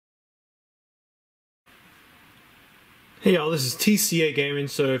Hey y'all, this is TCA Gaming.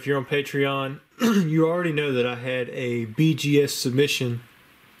 So if you're on Patreon, you already know that I had a BGS submission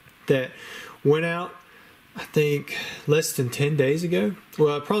that went out, I think, less than 10 days ago.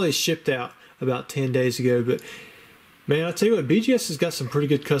 Well, it probably shipped out about 10 days ago, but man, I'll tell you what, BGS has got some pretty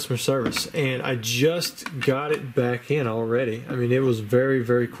good customer service, and I just got it back in already. I mean, it was very,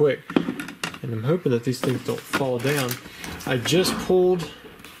 very quick, and I'm hoping that these things don't fall down. I just pulled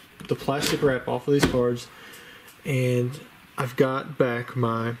the plastic wrap off of these cards, and I've got back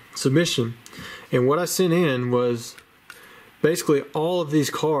my submission. And what I sent in was basically all of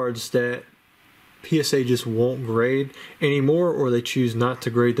these cards that PSA just won't grade anymore, or they choose not to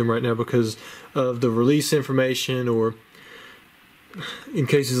grade them right now because of the release information, or in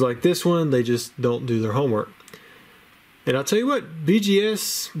cases like this one, they just don't do their homework. And I'll tell you what,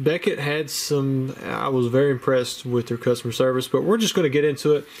 BGS, Beckett had some, I was very impressed with their customer service, but we're just going to get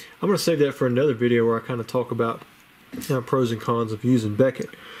into it. I'm going to save that for another video where I kind of talk about pros and cons of using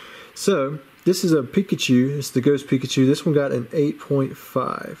Beckett. So, this is a Pikachu, it's the Ghost Pikachu. This one got an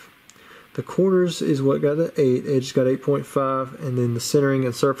 8.5. The corners is what got an 8, edge got 8.5, and then the centering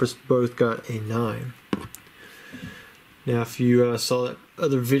and surface both got a 9. Now, if you saw that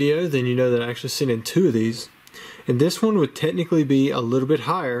other video, then you know that I actually sent in 2 of these. And this one would technically be a little bit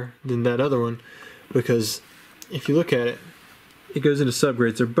higher than that other one, because if you look at it, it goes into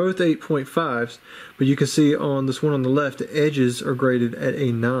subgrades. They're both 8.5s, but you can see on this one on the left, the edges are graded at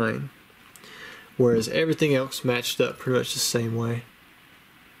a 9, whereas everything else matched up pretty much the same way.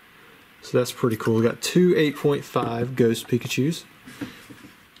 So that's pretty cool. We got 2 8.5 Ghost Pikachus.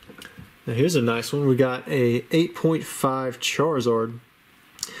 Now here's a nice one. We got a 8.5 Charizard.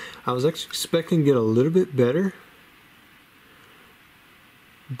 I was actually expecting to get a little bit better,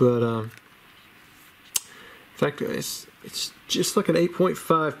 but in fact, it's just like an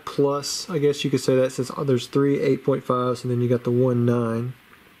 8.5 plus, I guess you could say that, since there's 3 8.5s and then you got the 1 9.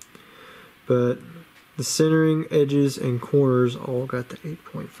 But the centering, edges, and corners all got the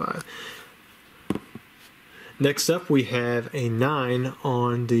 8.5. Next up, we have a 9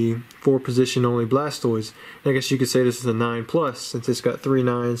 on the 4-position only Blastoise. I guess you could say this is a 9 plus, since it's got 3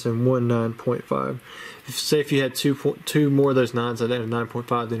 9s and 1 9.5. Say if you had two more of those 9s and a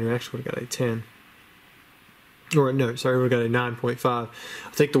 9.5, then you actually would have got a 10. Or no, sorry, we would have got a 9.5. I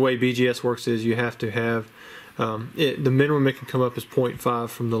think the way BGS works is you have to have the minimum it can come up is 0.5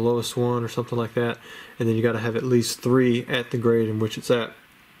 from the lowest one or something like that, and then you got to have at least 3 at the grade in which it's at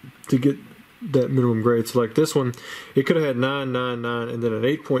to get that minimum grade. So like this one, it could have had 9, 9, 9, and then an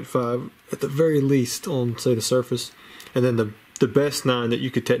 8.5 at the very least on, say, the surface, and then the best 9 that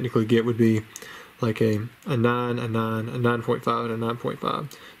you could technically get would be like a 9, a 9, a 9.5, and a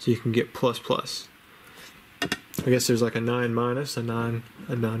 9.5. So you can get plus plus. I guess there's like a 9 minus, a 9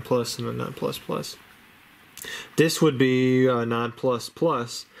 plus, and a 9 plus plus. This would be a 9 plus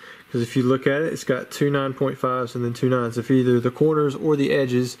plus, because if you look at it, it's got 2 9.5s and then 2 9s. If either the corners or the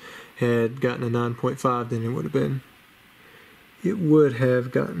edges had gotten a 9.5, then it would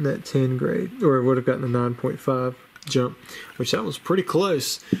have gotten that 10 grade, or it would have gotten a 9.5 jump, which that was pretty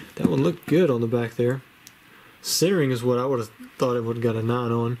close. That one looked good on the back there. Centering is what I would have thought it would have got a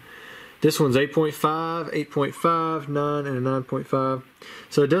 9 on. This one's 8.5, 8.5, 9, and a 9.5.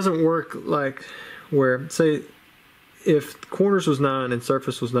 So it doesn't work like where, say, if corners was 9 and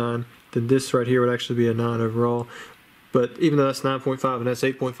surface was 9, then this right here would actually be a 9 overall. But even though that's 9.5 and that's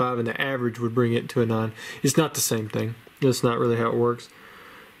 8.5, and the average would bring it to a 9, it's not the same thing. That's not really how it works.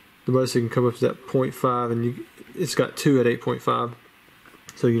 The most it can come up is that 0.5, and it's got 2 at 8.5.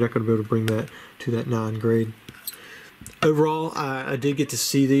 So you're not going to be able to bring that to that 9 grade. Overall, I did get to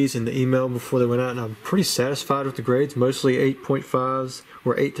see these in the email before they went out, and I'm pretty satisfied with the grades. Mostly 8.5s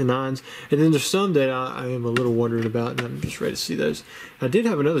or 8 to 9s, and then there's some that I am a little wondering about, and I'm just ready to see those. I did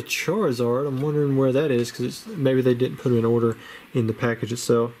have another Charizard. I'm wondering where that is, because maybe they didn't put it in order in the package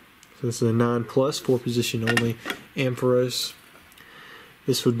itself. So this is a 9 plus, 4-position only Ampharos.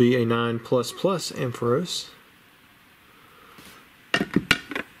 This would be a 9 plus plus Ampharos.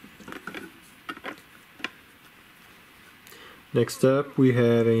 Next up, we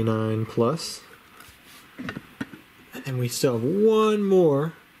have a 9 plus, and we still have one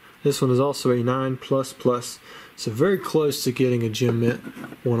more. This one is also a 9 plus plus, so very close to getting a gem mint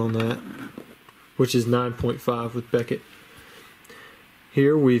one on that, which is 9.5 with Beckett.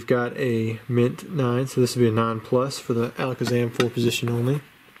 Here we've got a mint 9, so this would be a 9 plus for the Alakazam 4-position only.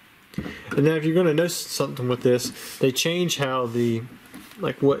 And now if you're going to notice something with this, they change how the,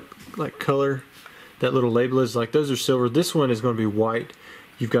 what color that little label is. Like those are silver. This one is going to be white.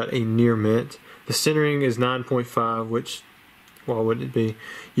 You've got a near mint. The centering is 9.5, which, why wouldn't it be?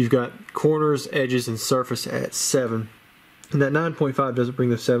 You've got corners, edges, and surface at 7. And that 9.5 doesn't bring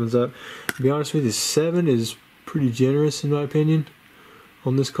the 7s up. To be honest with you, 7 is pretty generous in my opinion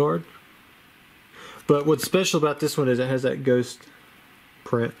on this card. But what's special about this one is it has that ghost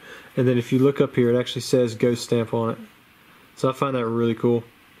print. And then if you look up here, it actually says ghost stamp on it. So I find that really cool.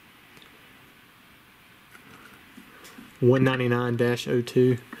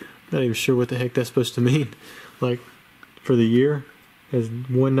 199-02. Not even sure what the heck that's supposed to mean. Like for the year, it's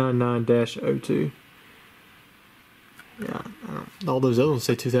 199-02. Yeah, all those other ones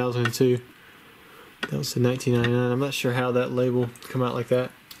say 2002. That was in 1999. I'm not sure how that label come out like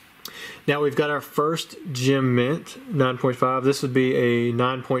that. Now we've got our first gem mint, 9.5. This would be a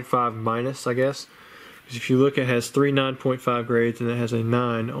 9.5 minus, I guess. Because if you look, it has 3 9.5 grades and it has a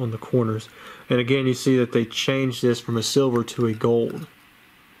 9 on the corners. And again, you see that they changed this from a silver to a gold.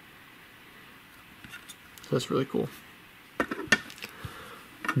 So that's really cool.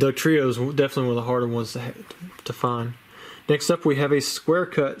 Doug Trio is definitely one of the harder ones to find. Next up, we have a square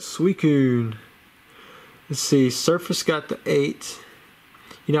cut Suicune. Let's see, Surface got the 8.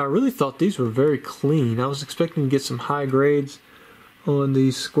 You know, I really thought these were very clean. I was expecting to get some high grades on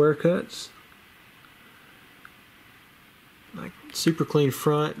these square cuts. Like super clean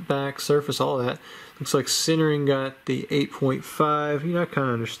front, back, surface, all that. Looks like centering got the 8.5. You know, I kind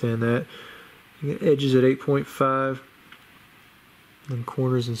of understand that. You get edges at 8.5. And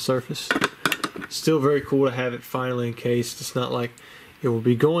corners and surface. Still very cool to have it finally encased. It's not like it will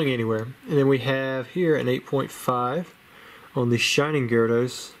be going anywhere. And then we have here an 8.5 on the Shining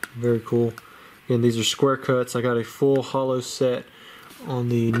Gyarados. Very cool. Again, these are square cuts. I got a full hollow set on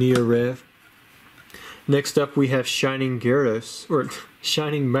the Neo Rev. Next up we have Shining Gyarados, or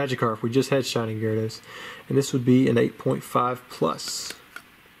Shining Magikarp. We just had Shining Gyarados. And this would be an 8.5 plus.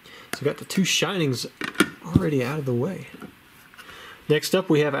 So we got the 2 Shinings already out of the way. Next up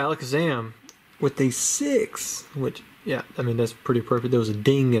we have Alakazam with a 6, which, yeah, I mean, that's pretty perfect. There was a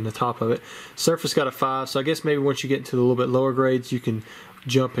ding in the top of it. Surface got a 5, so I guess maybe once you get into the little bit lower grades, you can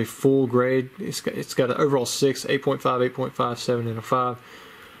jump a full grade. It's got an overall 6, 8.5, 8.5, 7, and a 5.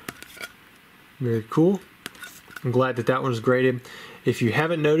 Very cool. I'm glad that that one is graded. If you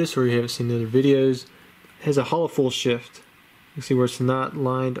haven't noticed or you haven't seen the other videos, it has a hollow full shift. You see where it's not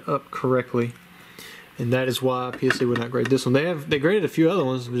lined up correctly. And that is why PSA would not grade this one. They graded a few other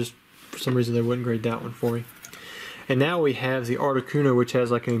ones, but just for some reason they wouldn't grade that one for me. And now we have the Articuno, which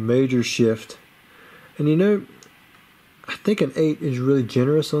has like a major shift. And you know, I think an 8 is really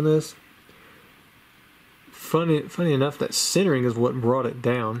generous on this. Funny enough, that centering is what brought it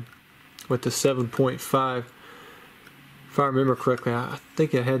down with the 7.5. If I remember correctly, I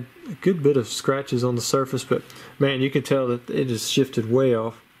think it had a good bit of scratches on the surface, but man, you can tell that it has shifted way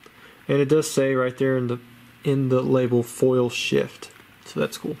off. And it does say right there in the label foil shift. So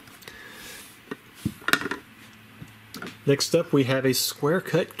that's cool. Next up we have a square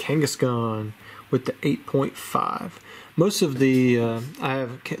cut Kangaskhan with the 8.5. Most of the I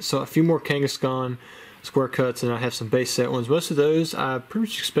have a few more Kangaskhan square cuts and I have some base set ones. Most of those I pretty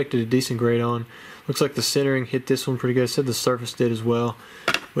much expected a decent grade on. Looks like the centering hit this one pretty good. I said the surface did as well,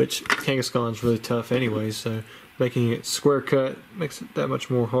 which Kangaskhan is really tough anyway, so making it square cut makes it that much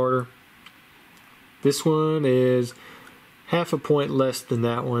more harder. This one is half a point less than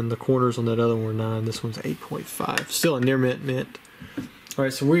that one. The corners on that other one were 9. This one's 8.5. Still a near mint.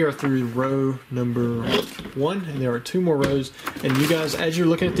 Alright, so we are through row number 1, and there are 2 more rows. And you guys, as you're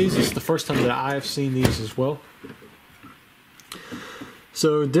looking at these, this is the first time that I have seen these as well.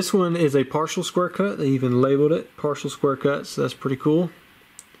 So this one is a partial square cut. They even labeled it partial square cut, so that's pretty cool.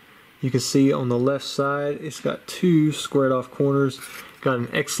 You can see on the left side, it's got 2 squared off corners. Got an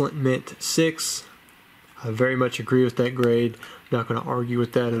excellent mint 6. I very much agree with that grade. Not going to argue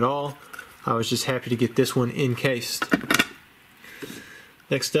with that at all. I was just happy to get this one encased.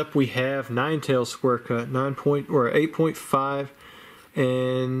 Next up we have Ninetales square cut, 8.5,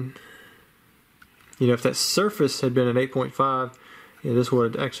 and you know, if that surface had been an 8.5, yeah, this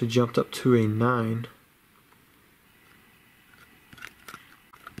would have actually jumped up to a 9.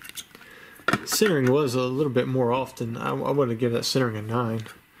 Centering was a little bit more often. I wouldn't give that centering a 9.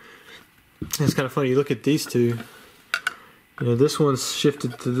 It's kind of funny, you look at these two, you know, this one's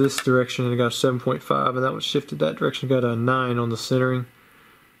shifted to this direction and it got a 7.5, and that one shifted that direction, got a 9 on the centering.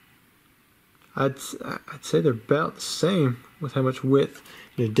 I'd say they're about the same with how much width,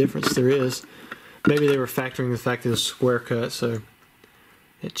 you know, difference there is. Maybe they were factoring the fact that it was square cut, so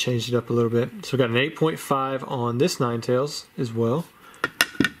it changed it up a little bit. So we got an 8.5 on this Ninetales as well.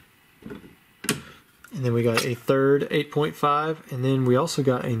 And then we got a third 8.5, and then we also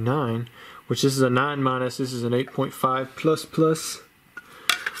got a 9, which this is a 9 minus, this is an 8.5 plus plus,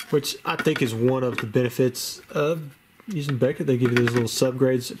 which I think is one of the benefits of using Beckett, they give you those little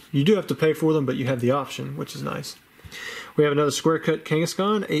subgrades. You do have to pay for them, but you have the option, which is nice. We have another square cut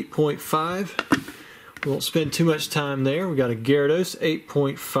Kangaskhan, 8.5. We won't spend too much time there. We got a Gyarados,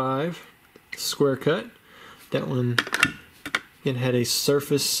 8.5 square cut. That one again had a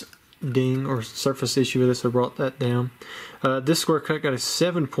surface ding or surface issue with it, so I brought that down. This square cut got a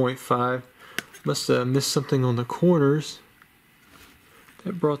 7.5. Must have missed something on the corners.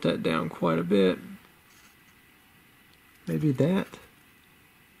 That brought that down quite a bit. Maybe that.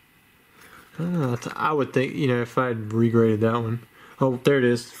 I don't know. I would think, you know, if I had regraded that one. Oh, there it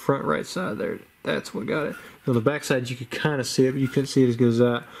is. Front right side there. That's what got it. On the back side, you could kind of see it, but you couldn't see it as good as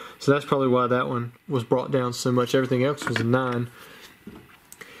that. So that's probably why that one was brought down so much. Everything else was a 9.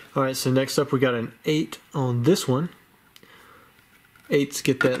 Alright, so next up we got an 8 on this one. 8s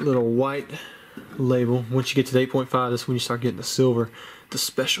get that little white label. Once you get to the 8.5, that's when you start getting the silver, the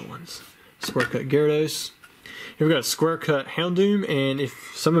special ones. Square cut Gyarados. Here we got a square cut Houndoom, and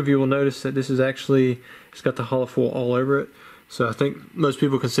if some of you will notice that this is actually, it's got the hollow foil all over it. So I think most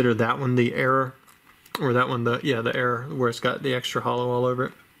people consider that one the error, or that one the error where it's got the extra hollow all over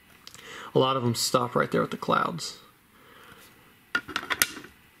it. A lot of them stop right there with the clouds.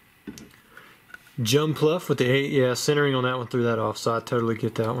 Jumpluff with the 8, yeah, centering on that one threw that off, so I totally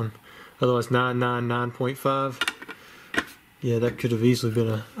get that one. Otherwise 9, 9, 9.5. Yeah, that could have easily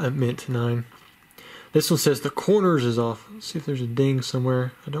been a mint 9. This one says the corners is off. Let's see if there's a ding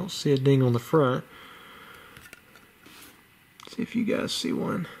somewhere. I don't see a ding on the front. Let's see if you guys see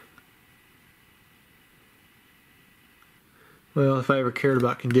one. Well, if I ever cared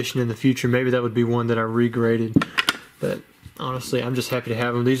about condition in the future, maybe that would be one that I regraded. But honestly, I'm just happy to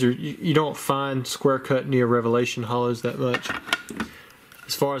have them. These are, you don't find square cut Neo Revelation hollows that much.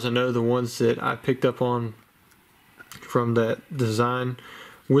 As far as I know, the ones that I picked up on from that design,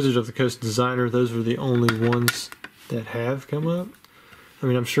 Wizards of the Coast designer, those were the only ones that have come up. I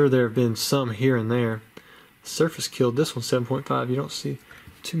mean, I'm sure there have been some here and there. Surface killed this one, 7.5. You don't see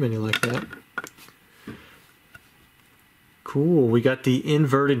too many like that. Cool. We got the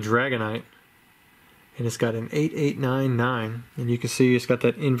inverted Dragonite, and it's got an 8899, and you can see it's got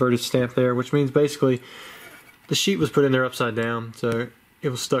that inverted stamp there, which means basically the sheet was put in there upside down, so it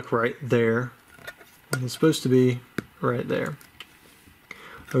was stuck right there, and it's supposed to be right there.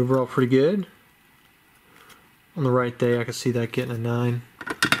 Overall pretty good. On the right there I can see that getting a 9.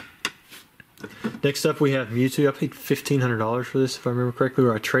 Next up we have Mewtwo. I paid $1,500 for this if I remember correctly,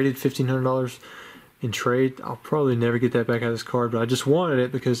 or I traded $1,500 in trade. I'll probably never get that back out of this card, but I just wanted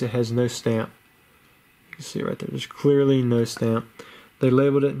it because it has no stamp. You can see right there, there's clearly no stamp. They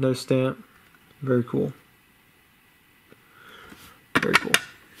labeled it no stamp. Very cool. Very cool.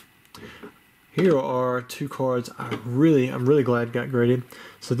 Here are 2 cards I'm really glad got graded.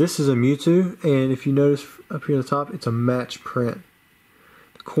 So this is a Mewtwo, and if you notice up here on the top, it's a match print.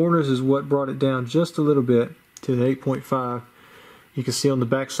 The corners is what brought it down just a little bit to the 8.5. You can see on the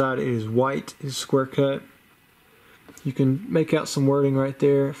back side it is white, it is square cut. You can make out some wording right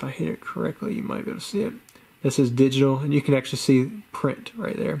there. If I hit it correctly, you might be able to see it. This is digital, and you can actually see print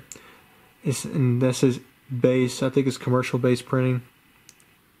right there. And that says base. I think it's commercial base printing.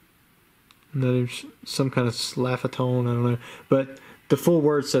 And there's some kind of slaphatone, I don't know. But the full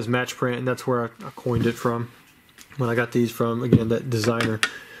word says match print, and that's where I coined it from. When I got these from, again, that designer.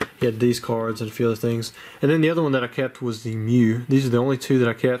 He had these cards and a few other things. And then the other one that I kept was the Mew. These are the only 2 that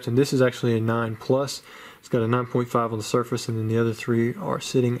I kept, and this is actually a 9+. It's got a 9.5 on the surface, and then the other 3 are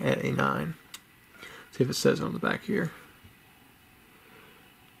sitting at a 9. See if it says it on the back here.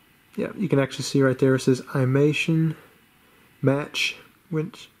 Yeah, you can actually see right there it says Imation Match,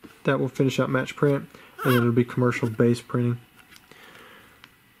 which that will finish out match print, and it'll be commercial base printing.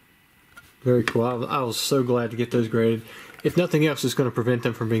 Very cool. I was so glad to get those graded. If nothing else, it's going to prevent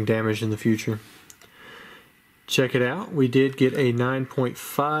them from being damaged in the future. Check it out. We did get a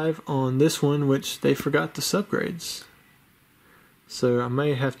 9.5 on this one, which they forgot the subgrades. So I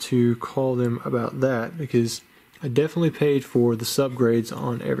may have to call them about that, because I definitely paid for the subgrades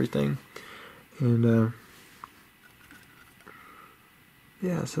on everything. And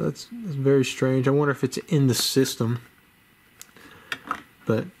yeah, so that's very strange. I wonder if it's in the system.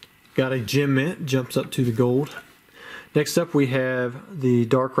 But got a gem mint, jumps up to the gold. Next up we have the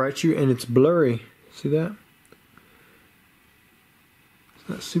Dark Raichu, and it's blurry. See that? It's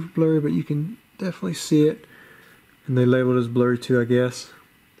not super blurry, but you can definitely see it. And they labeled it as blurry too, I guess.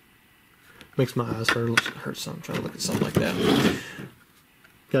 Makes my eyes hurt some. I'm trying to look at something like that.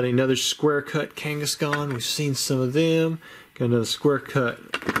 Got another square cut Kangaskhan. We've seen some of them. Got another square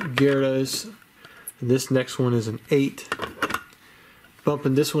cut Gyarados. And this next one is an 8.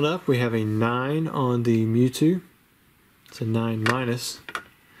 Bumping this one up, we have a 9 on the Mewtwo. It's a 9 minus.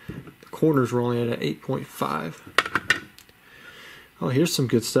 The corners were only at an 8.5. Oh, here's some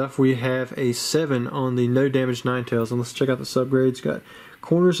good stuff. We have a 7 on the no damage 9-tails. And let's check out the subgrades. Got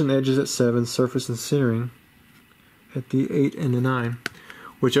corners and edges at 7, surface and centering at the 8 and the 9.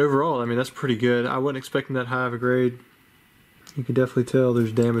 Which overall, I mean, that's pretty good. I wasn't expecting that high of a grade. You can definitely tell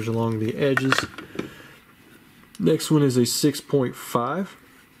there's damage along the edges. Next one is a 6.5.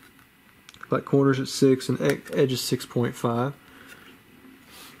 Got corners at 6 and edges 6.5.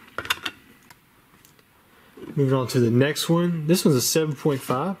 Moving on to the next one. This one's a 7.5.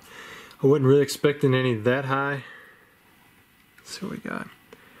 I wasn't really expecting any that high. Let's see what we got.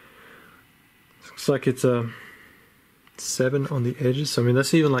 Looks like it's a 7 on the edges. So, I mean,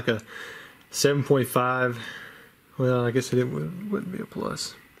 that's even like a 7.5. Well, I guess it wouldn't be a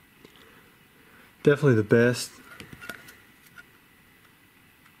plus. Definitely the best.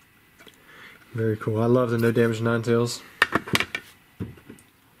 Very cool. I love the no damage 9-tails.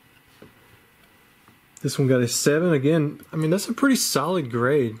 This one got a 7. Again, I mean, that's a pretty solid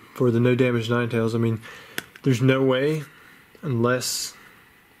grade for the no damage 9-tails. I mean, there's no way, unless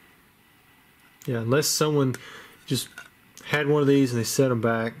someone just had one of these and they set them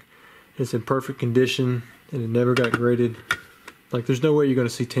back, it's in perfect condition and it never got graded. Like, there's no way you're going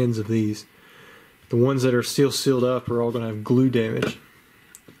to see 10s of these. The ones that are still sealed up are all going to have glue damage.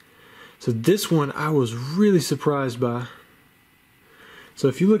 So this one I was really surprised by. So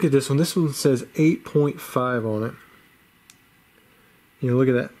if you look at this one says 8.5 on it. You know, look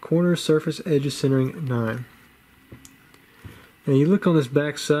at that. Corner, surface, edges, centering, 9. And you look on this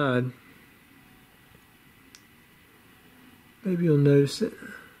back side, maybe you'll notice it,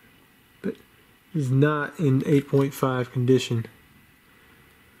 but it's not in 8.5 condition.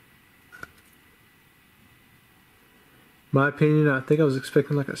 My opinion, I think I was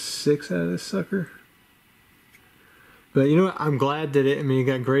expecting like a 6 out of this sucker. But you know what? I'm glad that it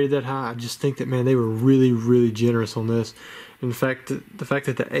got graded that high. I just think that, man, they were really, really generous on this. In fact, the fact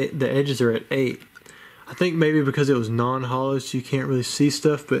that the edges are at 8, I think maybe because it was non-hollow, so you can't really see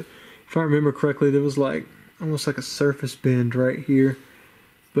stuff. But if I remember correctly, there was like almost like a surface bend right here.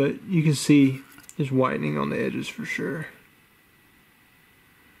 But you can see there's whitening on the edges for sure.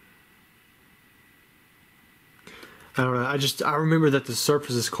 I don't know. I remember that the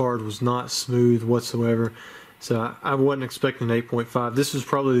surface of this card was not smooth whatsoever. So I wasn't expecting an 8.5. This was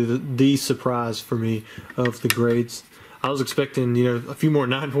probably the surprise for me of the grades. I was expecting, you know, a few more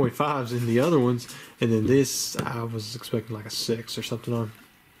 9.5s in the other ones, and then this I was expecting like a 6 or something on.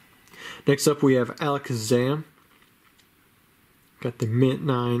 Next up we have Alakazam. Got the mint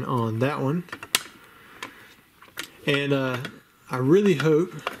 9 on that one. And I really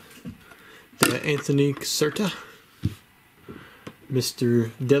hope that Anthony Caserta, Mr.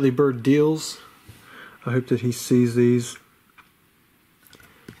 Delibird Deals, I hope that he sees these,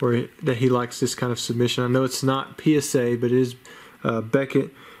 or that he likes this kind of submission. I know it's not PSA, but it is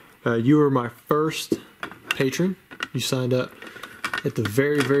Beckett. You were my first patron. You signed up at the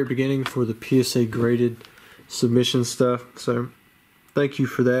very, very beginning for the PSA graded submission stuff. So thank you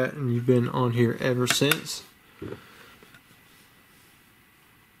for that, and you've been on here ever since.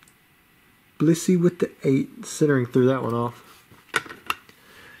 Blissey with the 8, centering through that one off.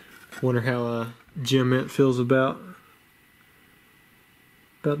 Wonder how Jim Mint feels about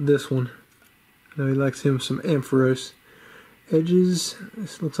this one. I know he likes him some Ampharos. Edges,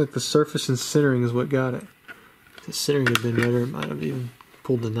 this looks like the surface and centering is what got it. If the centering had been better, it might have even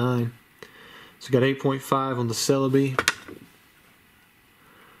pulled the 9. So we got 8.5 on the Celebi.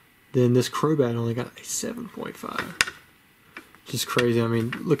 Then this Crobat only got a 7.5. Just crazy. I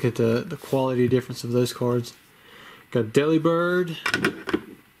mean, look at the quality difference of those cards. Got Delibird.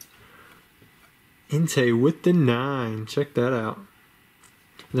 Entei with the 9. Check that out. And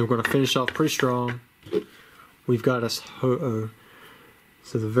then we're going to finish off pretty strong. We've got us Ho-Oh.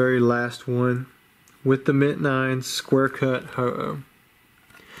 So the very last one with the mint 9, square cut Ho-Oh.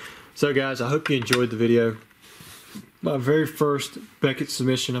 So guys, I hope you enjoyed the video. My very first Beckett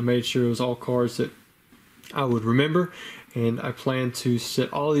submission, I made sure it was all cards that I would remember. And I plan to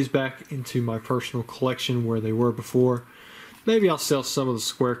set all these back into my personal collection where they were before. Maybe I'll sell some of the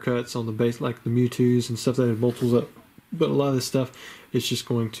square cuts on the base, like the Mewtwo's and stuff that had multiples up. But a lot of this stuff is just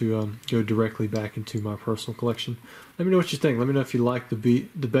going to go directly back into my personal collection. Let me know what you think. Let me know if you like the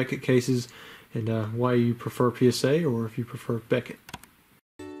Beckett cases and why you prefer PSA or if you prefer Beckett.